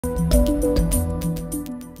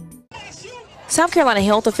South Carolina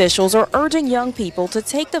health officials are urging young people to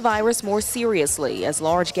take the virus more seriously as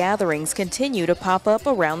large gatherings continue to pop up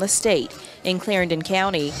around the state. In Clarendon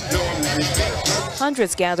County,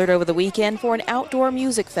 hundreds gathered over the weekend for an outdoor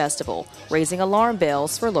music festival, raising alarm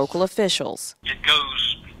bells for local officials. It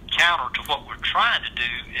goes counter to what we're trying to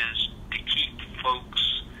do is to keep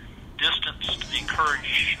folks distanced,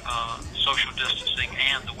 encourage social distancing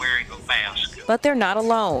and the wearing of masks. But they're not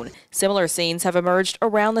alone. Similar scenes have emerged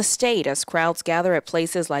around the state as crowds gather at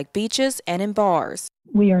places like beaches and in bars.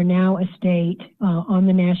 We are now a state on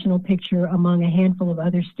the national picture among a handful of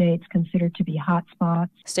other states considered to be hot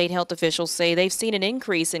spots. State health officials say they've seen an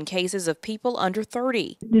increase in cases of people under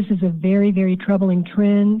 30. This is a very, very troubling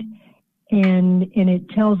trend, and it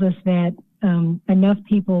tells us that enough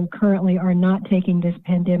people currently are not taking this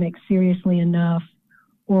pandemic seriously enough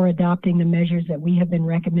or adopting the measures that we have been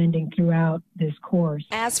recommending throughout this course.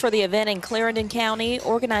 As for the event in Clarendon County,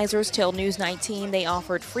 organizers tell News 19 they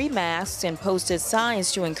offered free masks and posted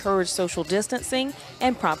signs to encourage social distancing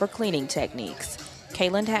and proper cleaning techniques.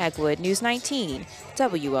 Kaylin Hagwood, News 19,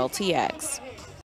 WLTX.